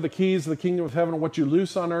says you have the keys of the kingdom of heaven, and what you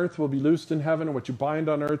loose on earth will be loosed in heaven, and what you bind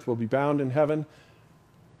on earth will be bound in heaven.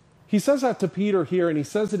 He says that to Peter here, and he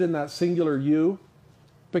says it in that singular you.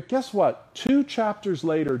 But guess what? 2 chapters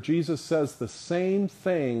later, Jesus says the same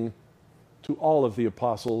thing to all of the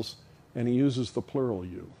apostles, and he uses the plural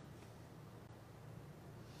you.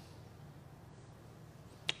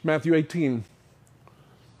 Matthew 18.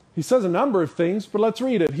 He says a number of things, but let's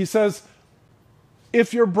read it. He says,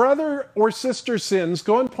 if your brother or sister sins,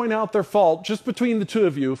 go and point out their fault just between the two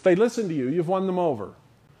of you. If they listen to you, you've won them over.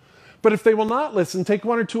 But if they will not listen, take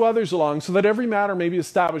 1 or 2 others along, so that every matter may be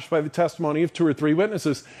established by the testimony of 2 or 3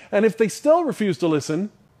 witnesses. And if they still refuse to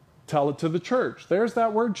listen, tell it to the church. There's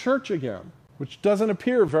that word church again, which doesn't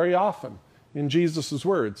appear very often in Jesus'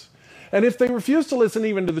 words. And if they refuse to listen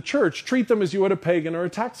even to the church, treat them as you would a pagan or a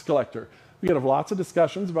tax collector. We could have lots of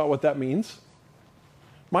discussions about what that means.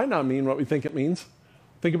 Might not mean what we think it means.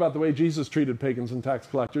 Think about the way Jesus treated pagans and tax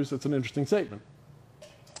collectors. It's an interesting statement.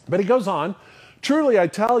 But he goes on, truly I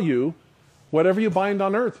tell you, whatever you bind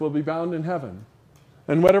on earth will be bound in heaven,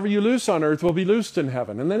 and whatever you loose on earth will be loosed in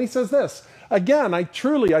heaven. And then he says this, again, I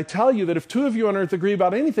tell you that if 2 of you on earth agree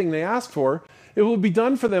about anything they ask for, it will be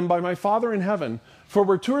done for them by my Father in heaven. For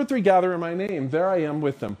where 2 or 3 gather in my name, there I am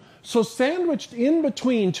with them. So sandwiched in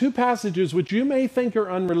between 2 passages which you may think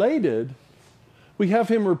are unrelated, we have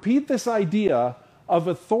him repeat this idea of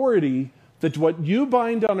authority, that what you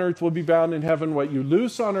bind on earth will be bound in heaven, what you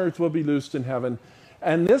loose on earth will be loosed in heaven.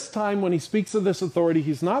 And this time when he speaks of this authority,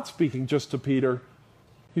 he's not speaking just to Peter.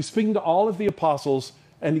 He's speaking to all of the apostles,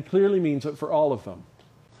 and he clearly means it for all of them.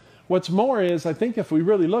 What's more is, I think if we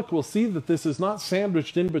really look, we'll see that this is not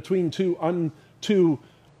sandwiched in between two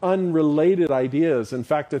unrelated ideas. In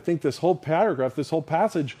fact, I think this whole paragraph, this whole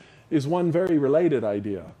passage, is one very related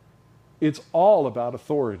idea. It's all about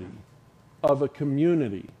authority of a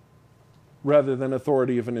community rather than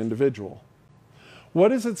authority of an individual. What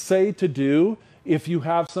does it say to do if you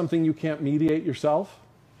have something you can't mediate yourself?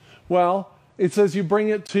 Well, it says you bring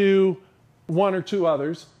it to one or two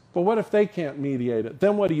others, but what if they can't mediate it?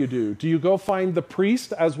 Then what do? Do you go find the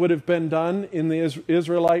priest, as would have been done in the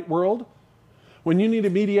Israelite world? When you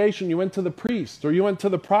needed mediation, you went to the priest or you went to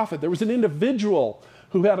the prophet. There was an individual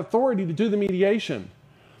who had authority to do the mediation.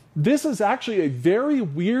 This is actually a very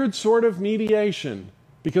weird sort of mediation,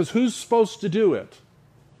 because who's supposed to do it?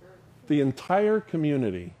 The entire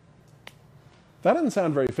community. That doesn't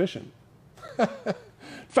sound very efficient. In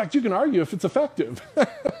fact, you can argue if it's effective.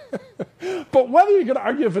 But whether you can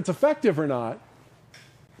argue if it's effective or not,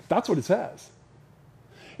 that's what it says.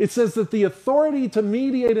 It says that the authority to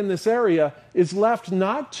mediate in this area is left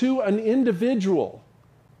not to an individual,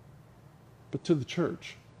 but to the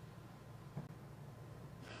church.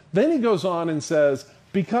 Then he goes on and says,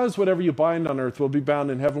 because whatever you bind on earth will be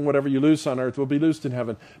bound in heaven, whatever you loose on earth will be loosed in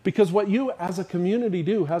heaven. Because what you as a community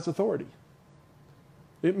do has authority.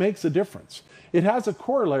 It makes a difference. It has a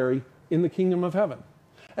corollary in the kingdom of heaven.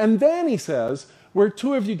 And then he says, where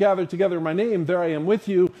two of you gather together in my name, there I am with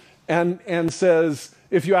you. And says,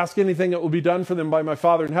 if you ask anything, it will be done for them by my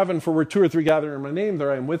Father in heaven. For where two or three gather in my name,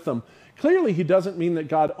 there I am with them. Clearly, he doesn't mean that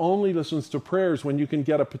God only listens to prayers when you can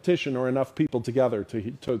get a petition or enough people together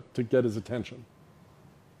to get his attention.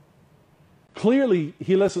 Clearly,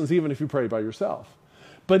 he listens even if you pray by yourself.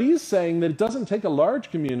 But he's saying that it doesn't take a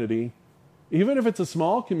large community. Even if it's a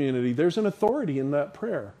small community, there's an authority in that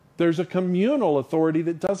prayer. There's a communal authority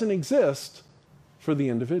that doesn't exist for the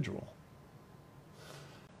individual.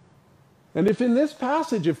 And if in this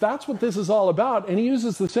passage, if that's what this is all about, and he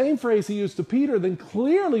uses the same phrase he used to Peter, then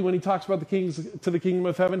clearly when he talks about the kingdom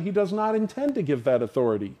of heaven, he does not intend to give that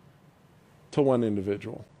authority to one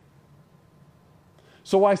individual.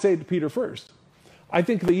 So why say it to Peter first? I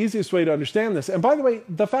think the easiest way to understand this, and by the way,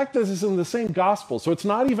 the fact that this is in the same gospel, so it's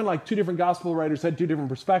not even like two different gospel writers had two different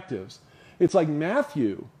perspectives. It's like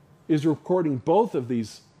Matthew is recording both of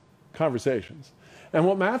these conversations. And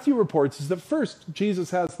what Matthew reports is that first,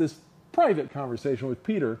 Jesus has this private conversation with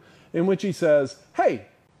Peter in which he says, hey,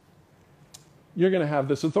 you're going to have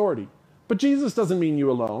this authority. But Jesus doesn't mean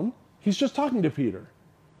you alone. He's just talking to Peter.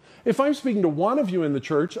 If I'm speaking to one of you in the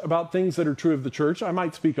church about things that are true of the church, I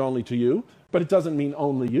might speak only to you, but it doesn't mean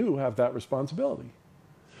only you have that responsibility.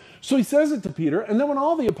 So he says it to Peter, and then when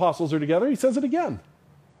all the apostles are together, he says it again.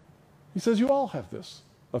 He says, you all have this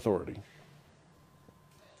authority.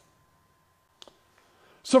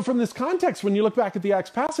 So from this context, when you look back at the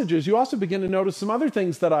Acts passages, you also begin to notice some other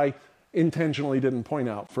things that I intentionally didn't point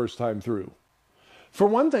out first time through. For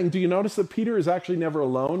one thing, do you notice that Peter is actually never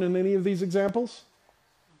alone in any of these examples?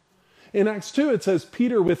 In Acts 2, it says,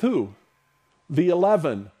 Peter with who? The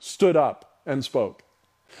 11 stood up and spoke.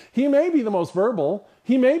 He may be the most verbal,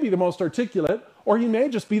 he may be the most articulate, or he may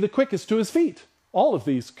just be the quickest to his feet. All of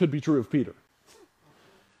these could be true of Peter.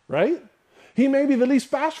 Right? He may be the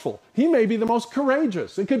least bashful. He may be the most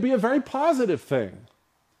courageous. It could be a very positive thing.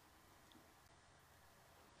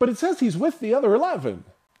 But it says he's with the other 11.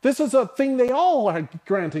 This is a thing they all are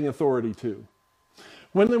granting authority to.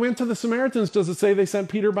 When they went to the Samaritans, does it say they sent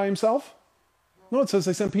Peter by himself? No, it says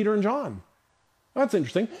they sent Peter and John. That's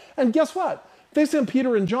interesting. And guess what? They sent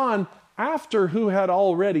Peter and John after who had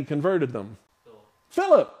already converted them?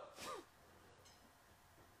 Philip.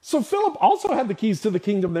 So Philip also had the keys to the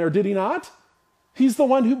kingdom there, did he not? He's the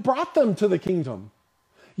one who brought them to the kingdom.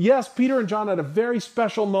 Yes, Peter and John had a very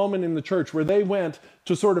special moment in the church where they went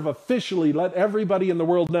to sort of officially let everybody in the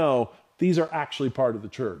world know these are actually part of the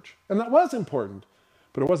church. And that was important,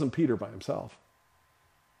 but it wasn't Peter by himself.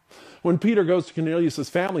 When Peter goes to Cornelius'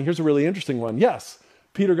 family, here's a really interesting one. Yes,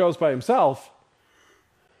 Peter goes by himself,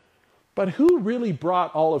 but who really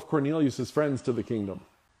brought all of Cornelius' friends to the kingdom?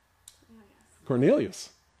 Cornelius.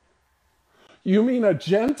 You mean a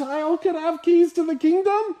Gentile could have keys to the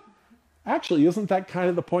kingdom? Actually, isn't that kind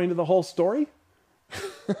of the point of the whole story?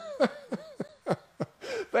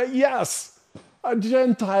 That yes, a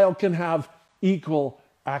Gentile can have equal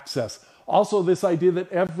access. Also, this idea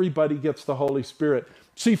that everybody gets the Holy Spirit.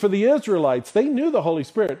 See, for the Israelites, they knew the Holy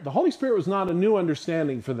Spirit. The Holy Spirit was not a new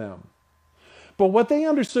understanding for them. But what they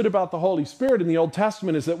understood about the Holy Spirit in the Old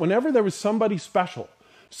Testament is that whenever there was somebody special,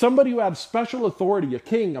 somebody who had special authority, a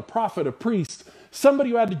king, a prophet, a priest, somebody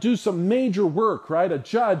who had to do some major work, right? A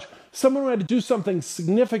judge, someone who had to do something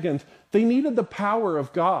significant, they needed the power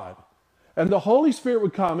of God. And the Holy Spirit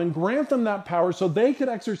would come and grant them that power so they could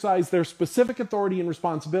exercise their specific authority and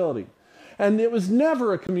responsibility. And it was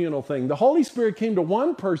never a communal thing. The Holy Spirit came to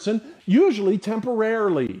one person, usually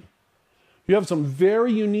temporarily. You have some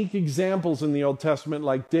very unique examples in the Old Testament,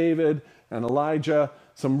 like David and Elijah,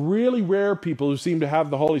 some really rare people who seem to have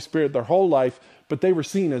the Holy Spirit their whole life, but they were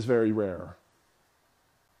seen as very rare.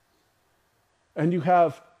 And you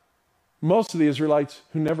have most of the Israelites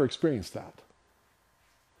who never experienced that.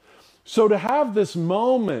 So to have this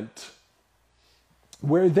moment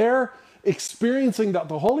where they're experiencing that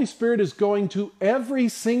the Holy Spirit is going to every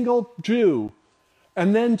single Jew,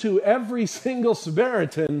 and then to every single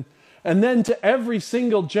Samaritan, and then to every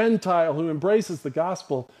single Gentile who embraces the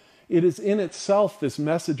gospel, it is in itself this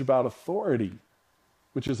message about authority,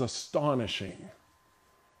 which is astonishing.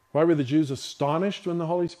 Why were the Jews astonished when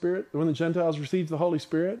the Gentiles received the Holy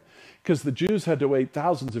Spirit? Because the Jews had to wait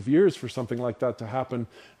thousands of years for something like that to happen,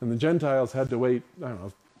 and the Gentiles had to wait, I don't know,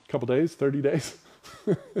 a couple days, 30 days,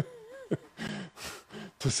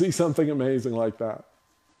 to see something amazing like that.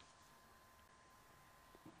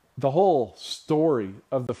 The whole story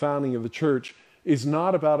of the founding of the church is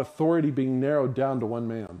not about authority being narrowed down to one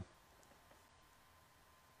man.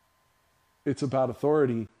 It's about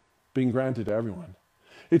authority being granted to everyone.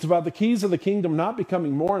 It's about the keys of the kingdom not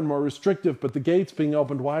becoming more and more restrictive, but the gates being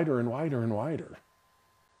opened wider and wider and wider.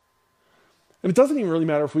 And it doesn't even really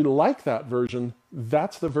matter if we like that version.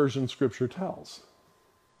 That's the version Scripture tells.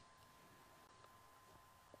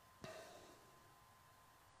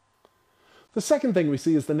 The second thing we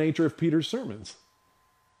see is the nature of Peter's sermons.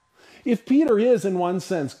 If Peter is, in one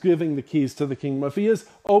sense, giving the keys to the kingdom, if he is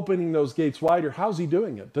opening those gates wider, how's he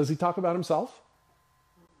doing it? Does he talk about himself?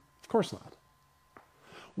 Of course not.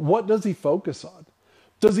 What does he focus on?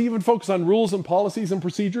 Does he even focus on rules and policies and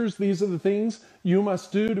procedures? These are the things you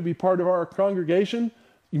must do to be part of our congregation.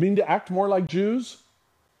 You mean to act more like Jews?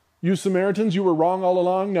 You Samaritans, you were wrong all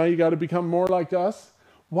along. Now you got to become more like us.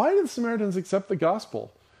 Why did the Samaritans accept the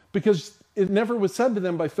gospel? Because it never was said to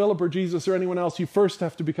them by Philip or Jesus or anyone else, you first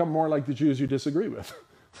have to become more like the Jews you disagree with.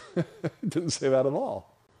 It didn't say that at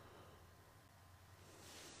all.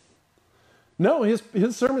 No, his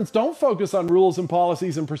sermons don't focus on rules and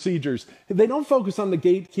policies and procedures. They don't focus on the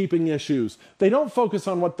gatekeeping issues. They don't focus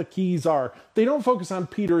on what the keys are. They don't focus on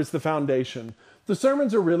Peter as the foundation. The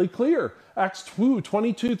sermons are really clear. Acts 2,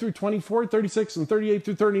 22 through 24, 36, and 38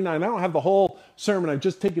 through 39. I don't have the whole sermon. I've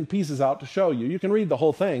just taken pieces out to show you. You can read the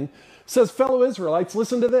whole thing. It says, fellow Israelites,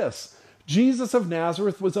 listen to this. Jesus of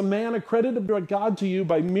Nazareth was a man accredited by God to you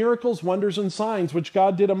by miracles, wonders, and signs, which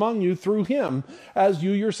God did among you through him, as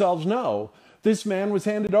you yourselves know. This man was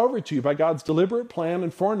handed over to you by God's deliberate plan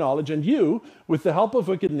and foreknowledge, and you, with the help of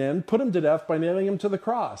wicked men, put him to death by nailing him to the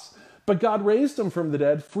cross. But God raised him from the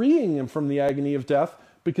dead, freeing him from the agony of death,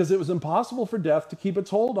 because it was impossible for death to keep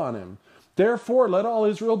its hold on him. Therefore, let all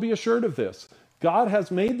Israel be assured of this. God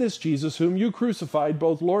has made this Jesus, whom you crucified,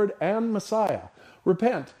 both Lord and Messiah.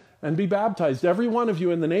 Repent and be baptized, every one of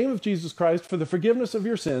you, in the name of Jesus Christ, for the forgiveness of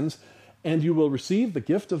your sins, and you will receive the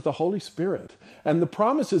gift of the Holy Spirit. And the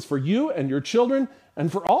promise is for you and your children,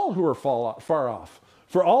 and for all who are far off,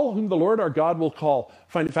 for all whom the Lord our God will call.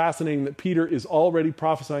 I find it fascinating that Peter is already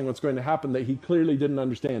prophesying what's going to happen that he clearly didn't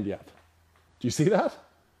understand yet. Do you see that?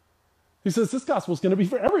 He says this gospel is going to be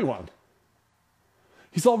for everyone.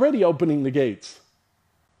 He's already opening the gates,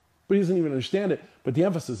 but he doesn't even understand it. But the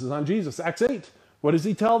emphasis is on Jesus. Acts 8, what does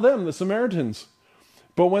he tell them, the Samaritans?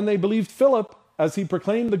 But when they believed Philip, as he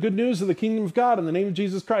proclaimed the good news of the kingdom of God in the name of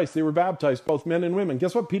Jesus Christ, they were baptized, both men and women.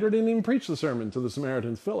 Guess what? Peter didn't even preach the sermon to the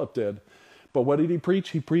Samaritans. Philip did. But what did he preach?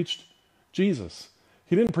 He preached Jesus.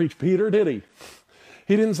 He didn't preach Peter, did he?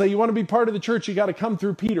 He didn't say, you want to be part of the church, you got to come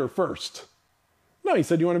through Peter first. No, he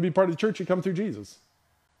said, you want to be part of the church, you come through Jesus.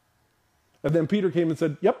 And then Peter came and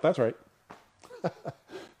said, yep, that's right.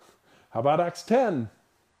 How about Acts 10?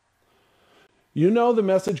 You know the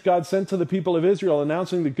message God sent to the people of Israel,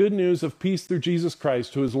 announcing the good news of peace through Jesus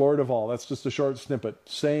Christ, who is Lord of all. That's just a short snippet.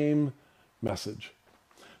 Same message.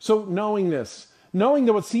 So knowing this, knowing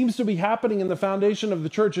that what seems to be happening in the foundation of the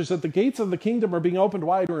church is that the gates of the kingdom are being opened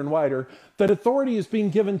wider and wider, that authority is being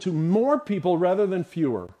given to more people rather than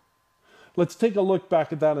fewer. Let's take a look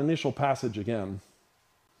back at that initial passage again.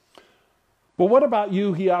 But what about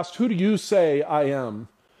you? He asked, who do you say I am?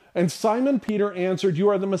 And Simon Peter answered, you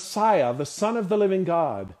are the Messiah, the Son of the living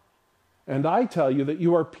God. And I tell you that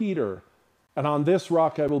you are Peter, and on this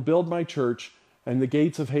rock I will build my church, and the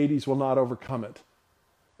gates of Hades will not overcome it.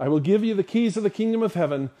 I will give you the keys of the kingdom of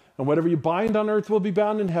heaven, and whatever you bind on earth will be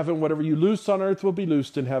bound in heaven, whatever you loose on earth will be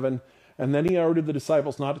loosed in heaven. And then he ordered the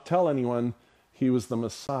disciples not to tell anyone he was the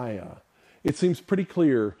Messiah. It seems pretty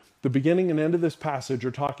clear the beginning and end of this passage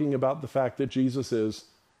are talking about the fact that Jesus is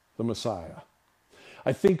the Messiah.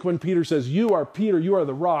 I think when Peter says, "You are Peter, you are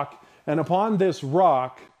the rock, and upon this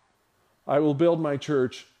rock I will build my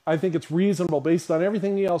church," I think it's reasonable, based on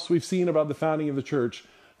everything else we've seen about the founding of the church,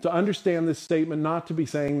 to understand this statement not to be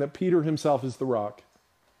saying that Peter himself is the rock,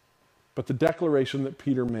 but the declaration that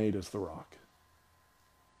Peter made is the rock.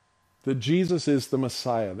 That Jesus is the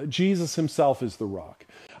Messiah, that Jesus himself is the rock.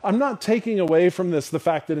 I'm not taking away from this the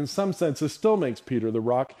fact that in some sense this still makes Peter the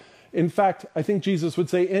rock. In fact, I think Jesus would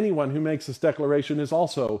say anyone who makes this declaration is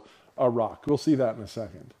also a rock. We'll see that in a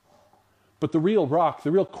second. But the real rock, the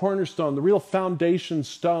real cornerstone, the real foundation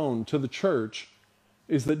stone to the church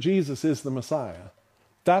is that Jesus is the Messiah.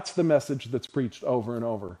 That's the message that's preached over and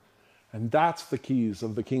over. And that's the keys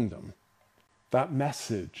of the kingdom. That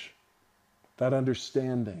message, that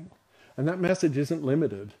understanding. And that message isn't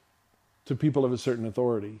limited to people of a certain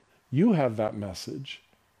authority. You have that message.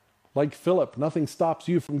 Like Philip, nothing stops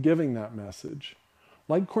you from giving that message.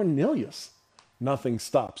 Like Cornelius, nothing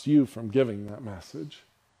stops you from giving that message.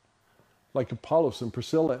 Like Apollos and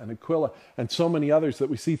Priscilla and Aquila and so many others that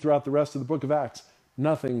we see throughout the rest of the book of Acts,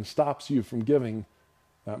 nothing stops you from giving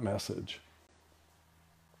that message.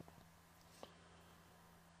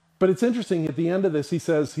 But it's interesting, at the end of this, he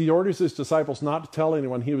says he orders his disciples not to tell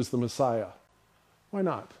anyone he was the Messiah. Why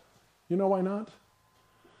not? You know why not?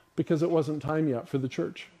 Because it wasn't time yet for the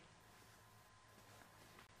church.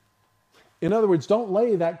 In other words, don't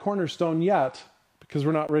lay that cornerstone yet, because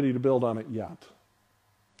we're not ready to build on it yet.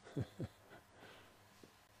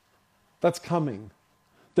 That's coming.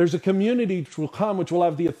 There's a community which will come, which will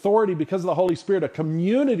have the authority because of the Holy Spirit, a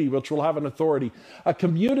community which will have an authority, a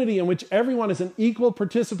community in which everyone is an equal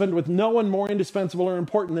participant with no one more indispensable or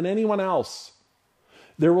important than anyone else.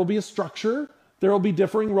 There will be a structure, there will be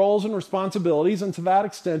differing roles and responsibilities, and to that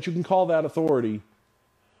extent you can call that authority.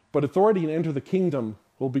 But authority to enter the kingdom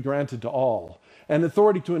will be granted to all. And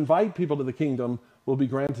authority to invite people to the kingdom will be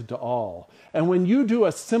granted to all. And when you do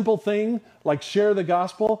a simple thing like share the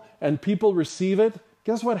gospel and people receive it,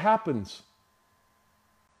 guess what happens?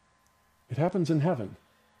 It happens in heaven.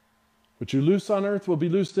 What you loose on earth will be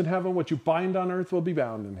loosed in heaven. What you bind on earth will be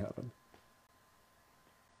bound in heaven.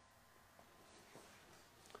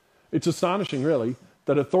 It's astonishing, really,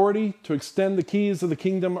 that authority to extend the keys of the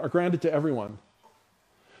kingdom are granted to everyone.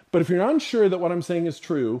 But if you're unsure that what I'm saying is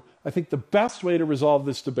true, I think the best way to resolve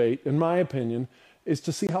this debate, in my opinion, is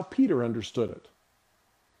to see how Peter understood it.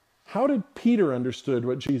 How did Peter understood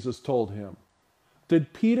what Jesus told him?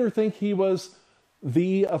 Did Peter think he was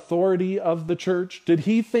the authority of the church? Did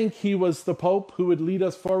he think he was the Pope who would lead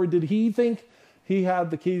us forward? Did he think he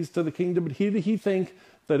had the keys to the kingdom? Did he think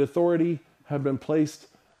that authority had been placed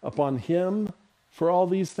upon him for all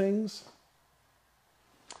these things?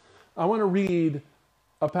 I want to read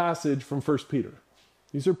a passage from 1 Peter.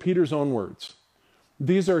 These are Peter's own words.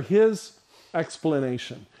 These are his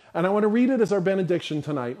explanation. And I want to read it as our benediction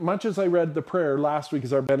tonight, much as I read the prayer last week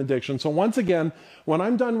as our benediction. So once again, when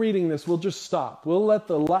I'm done reading this, we'll just stop. We'll let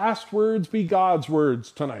the last words be God's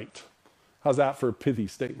words tonight. How's that for a pithy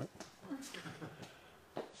statement?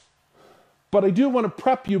 But I do want to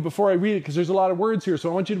prep you before I read it, because there's a lot of words here, so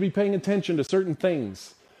I want you to be paying attention to certain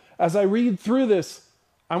things. As I read through this,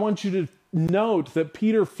 I want you to note that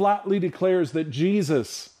Peter flatly declares that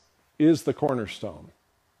Jesus is the cornerstone.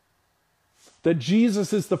 That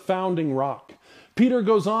Jesus is the founding rock. Peter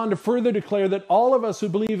goes on to further declare that all of us who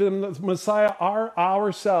believe in the Messiah are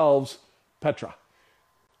ourselves Petra.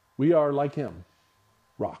 We are like him,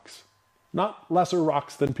 rocks. Not lesser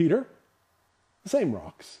rocks than Peter, the same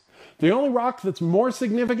rocks. The only rock that's more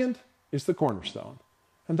significant is the cornerstone.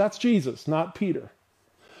 And that's Jesus, not Peter.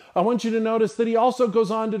 I want you to notice that he also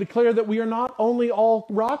goes on to declare that we are not only all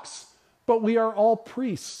rocks, but we are all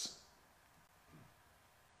priests.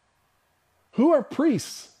 Who are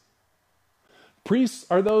priests? Priests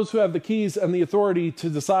are those who have the keys and the authority to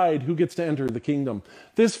decide who gets to enter the kingdom.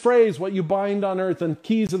 This phrase, what you bind on earth and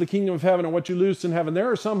keys of the kingdom of heaven and what you loose in heaven,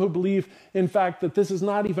 there are some who believe, in fact, that this is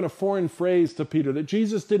not even a foreign phrase to Peter, that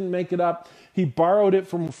Jesus didn't make it up. He borrowed it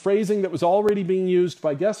from phrasing that was already being used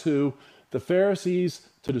by, guess who? The Pharisees,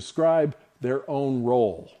 to describe their own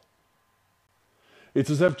role. It's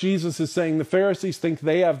as if Jesus is saying the Pharisees think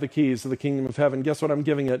they have the keys to the kingdom of heaven. Guess what? I'm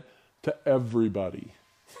giving it to everybody.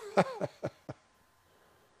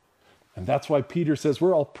 And that's why Peter says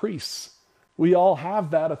we're all priests. We all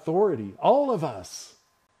have that authority. All of us.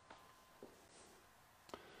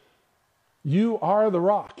 You are the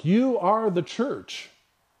rock. You are the church.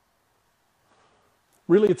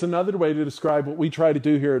 Really, it's another way to describe what we try to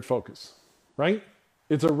do here at Focus, right?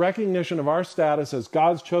 It's a recognition of our status as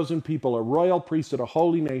God's chosen people, a royal priesthood, a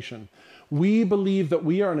holy nation. We believe that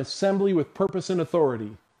we are an assembly with purpose and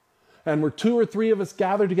authority. And where 2 or 3 of us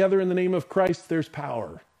gather together in the name of Christ, there's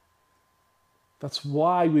power. That's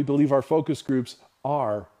why we believe our focus groups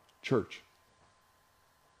are church.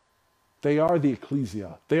 They are the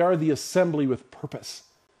ecclesia. They are the assembly with purpose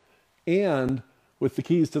and with the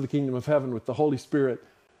keys to the kingdom of heaven, with the Holy Spirit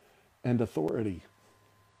and authority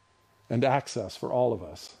and access for all of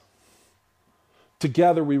us.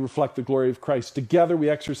 Together we reflect the glory of Christ. Together we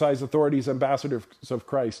exercise authority as ambassadors of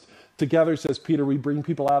Christ. Together, says Peter, we bring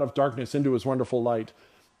people out of darkness into his wonderful light.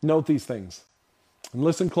 Note these things and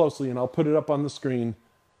listen closely, and I'll put it up on the screen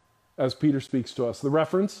as Peter speaks to us. The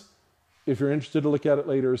reference, if you're interested to look at it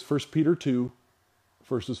later, is 1 Peter 2,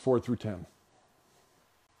 verses 4 through 10.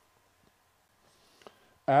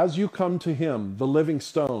 As you come to him, the living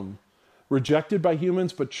stone, rejected by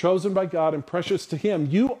humans but chosen by God and precious to him,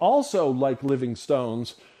 you also, like living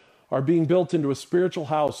stones, are being built into a spiritual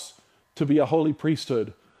house to be a holy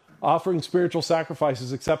priesthood, offering spiritual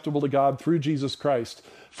sacrifices acceptable to God through Jesus Christ.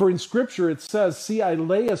 For in Scripture it says, "See, I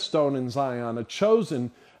lay a stone in Zion, a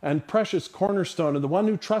chosen and precious cornerstone, and the one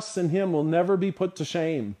who trusts in him will never be put to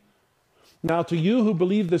shame." Now to you who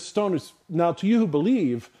believe, this stone is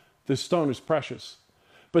precious.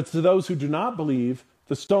 But to those who do not believe,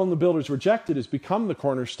 the stone the builders rejected has become the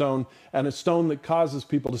cornerstone, and a stone that causes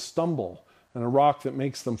people to stumble, and a rock that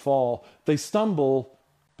makes them fall. They stumble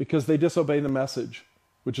because they disobey the message,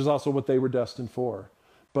 which is also what they were destined for.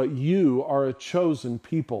 But you are a chosen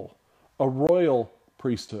people, a royal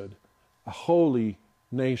priesthood, a holy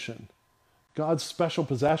nation, God's special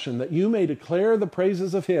possession, that you may declare the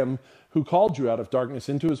praises of him who called you out of darkness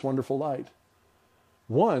into his wonderful light.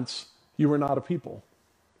 Once you were not a people,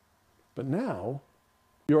 but now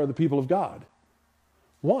you are the people of God.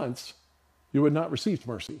 Once you had not received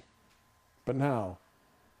mercy, but now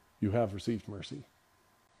you have received mercy.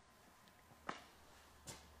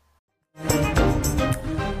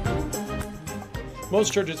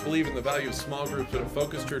 Most churches believe in the value of small groups, but at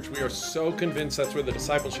Focus Church, we are so convinced that's where the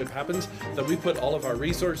discipleship happens that we put all of our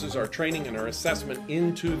resources, our training, and our assessment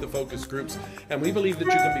into the focus groups. And we believe that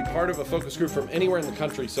you can be part of a focus group from anywhere in the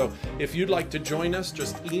country. So if you'd like to join us,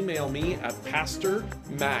 just email me at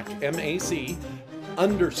pastormac, M-A-C,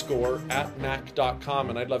 _@mac.com,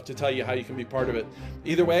 and I'd love to tell you how you can be part of it.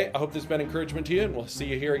 Either way, I hope this has been encouragement to you, and we'll see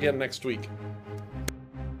you here again next week.